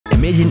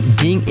Imagine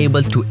being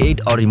able to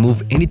add or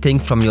remove anything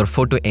from your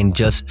photo in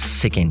just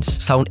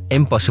seconds. Sound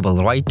impossible,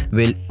 right?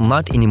 Well,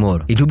 not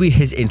anymore. Adobe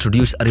has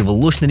introduced a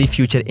revolutionary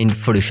feature in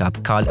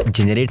Photoshop called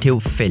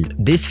Generative Fill.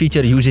 This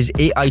feature uses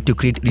AI to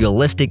create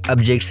realistic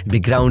objects,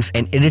 backgrounds,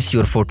 and edits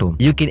your photo.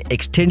 You can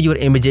extend your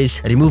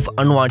images, remove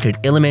unwanted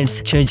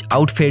elements, change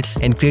outfits,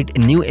 and create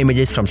new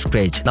images from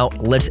scratch. Now,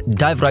 let's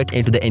dive right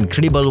into the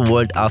incredible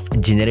world of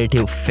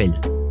Generative Fill.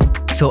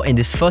 So in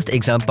this first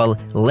example,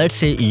 let's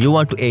say you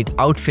want to add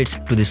outfits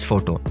to this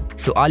photo.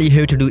 So all you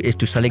have to do is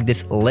to select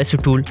this lasso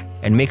tool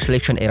and make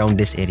selection around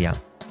this area.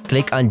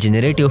 Click on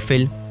Generative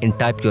Fill and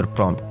type your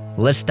prompt.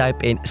 Let's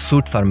type in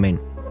suit for men.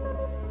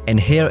 And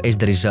here is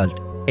the result.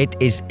 It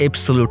is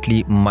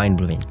absolutely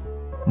mind-blowing.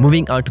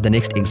 Moving on to the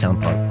next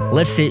example.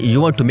 Let's say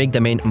you want to make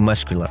the man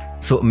muscular.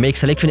 So make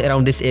selection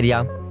around this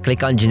area,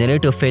 click on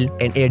Generative Fill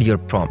and add your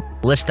prompt.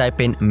 Let's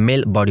type in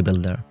male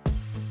bodybuilder.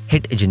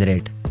 Hit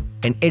generate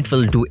and it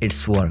will do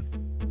its work.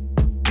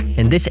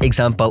 In this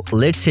example,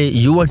 let's say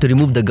you want to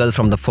remove the girl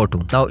from the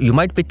photo. Now you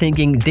might be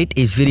thinking that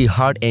is very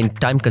hard and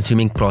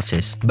time-consuming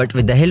process, but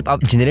with the help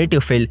of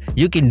Generative Fill,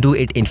 you can do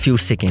it in few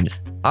seconds.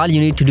 All you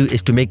need to do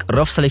is to make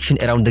rough selection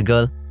around the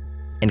girl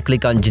and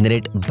click on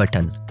Generate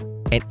button,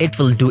 and it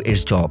will do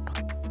its job.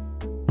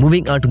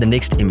 Moving on to the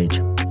next image.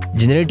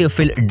 Generative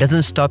Fill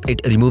doesn't stop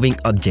at removing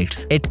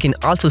objects. It can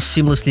also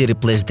seamlessly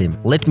replace them.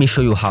 Let me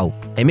show you how.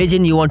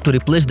 Imagine you want to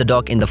replace the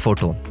dog in the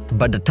photo,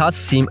 but the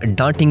task seems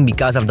daunting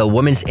because of the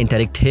woman's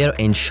intact hair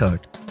and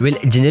shirt. Will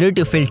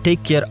Generative Fill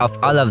take care of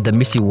all of the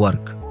messy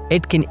work?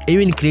 It can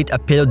even create a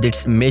pillow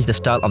that's matches the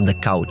style of the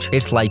couch.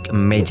 It's like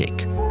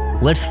magic.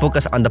 Let's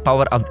focus on the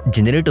power of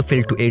Generative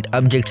Fill to add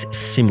objects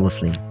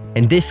seamlessly.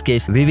 In this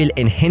case, we will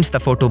enhance the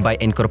photo by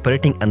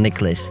incorporating a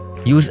necklace.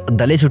 Use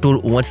the lasso tool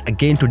once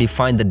again to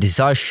define the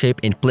desired shape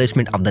and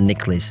placement of the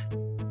necklace.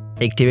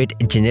 Activate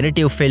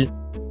Generative Fill,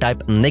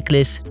 type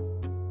necklace,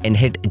 and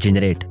hit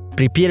generate.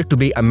 Prepare to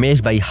be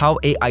amazed by how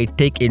AI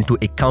take into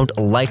account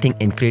lighting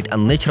and create a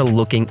natural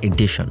looking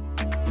addition.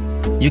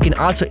 You can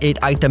also add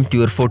items to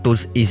your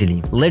photos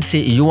easily. Let's say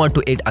you want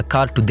to add a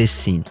car to this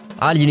scene.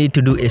 All you need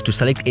to do is to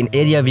select an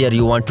area where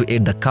you want to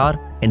add the car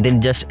and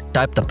then just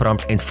type the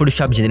prompt and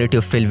Photoshop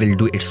Generative Fill will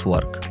do its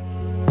work.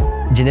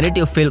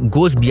 Generative Fill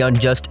goes beyond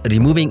just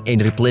removing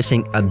and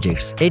replacing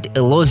objects. It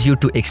allows you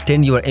to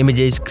extend your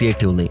images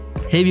creatively.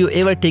 Have you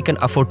ever taken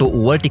a photo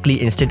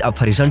vertically instead of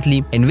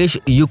horizontally and wish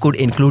you could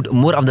include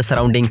more of the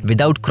surrounding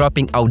without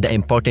cropping out the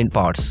important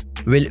parts?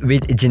 Well,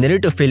 with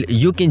Generative Fill,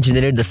 you can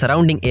generate the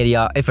surrounding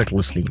area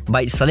effortlessly.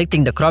 By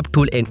selecting the crop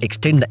tool and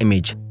extend the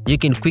image, you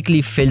can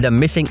quickly fill the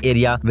missing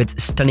area with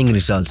stunning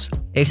results.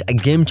 It's a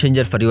game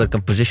changer for your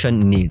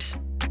composition needs.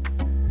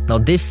 Now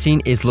this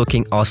scene is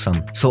looking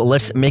awesome, so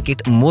let's make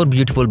it more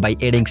beautiful by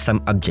adding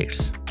some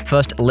objects.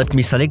 First, let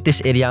me select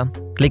this area,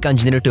 click on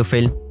Generative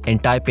Fill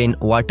and type in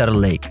water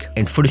lake,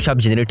 and Photoshop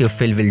Generative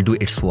Fill will do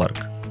its work.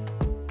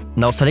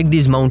 Now select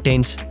these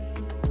mountains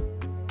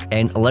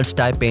and let's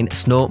type in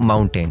snow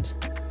mountains,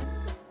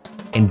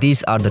 and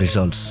these are the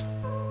results.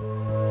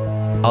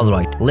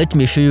 Alright, let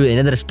me show you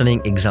another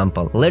stunning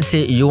example. Let's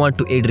say you want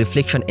to add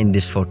reflection in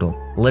this photo.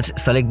 Let's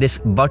select this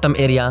bottom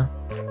area,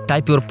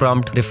 type your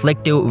prompt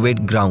reflective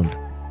wet ground,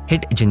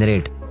 hit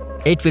generate.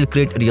 It will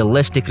create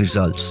realistic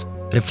results.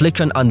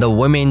 Reflection on the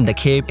woman, the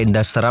cave, and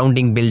the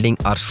surrounding building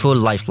are so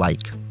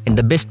lifelike. And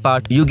the best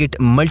part, you get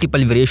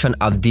multiple variations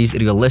of these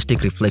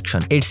realistic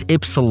reflections. It's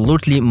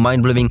absolutely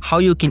mind-blowing how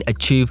you can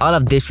achieve all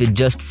of this with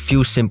just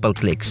few simple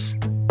clicks.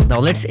 Now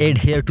let's add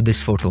hair to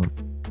this photo.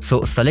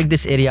 So select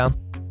this area,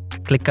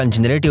 click on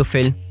Generative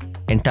Fill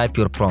and type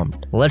your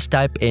prompt. Let's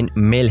type in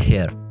male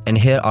hair, and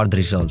here are the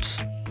results.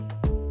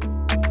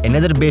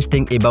 Another best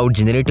thing about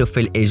Generative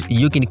Fill is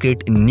you can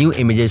create new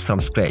images from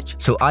scratch.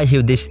 So I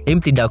have this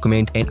empty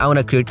document and I want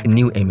to create a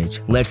new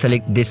image. Let's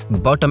select this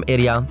bottom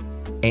area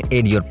and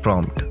add your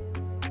prompt.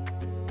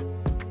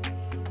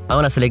 I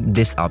want to select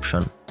this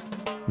option.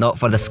 Now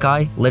for the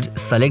sky, let's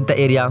select the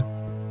area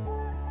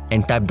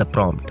and type the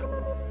prompt.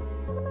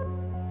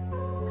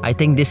 I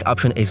think this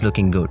option is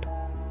looking good.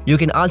 You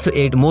can also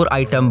add more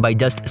items by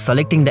just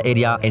selecting the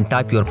area and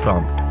type your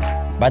prompt.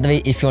 By the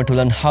way, if you want to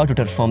learn how to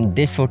transform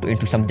this photo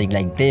into something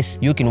like this,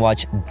 you can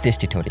watch this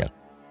tutorial.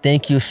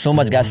 Thank you so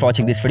much guys for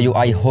watching this video.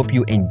 I hope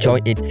you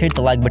enjoy it. Hit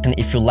the like button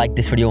if you like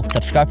this video.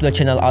 Subscribe to the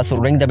channel. Also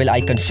ring the bell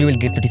icon so you will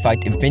get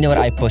notified whenever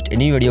I post a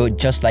new video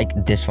just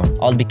like this one.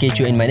 I'll be catch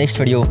you in my next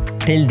video.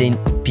 Till then,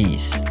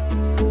 peace.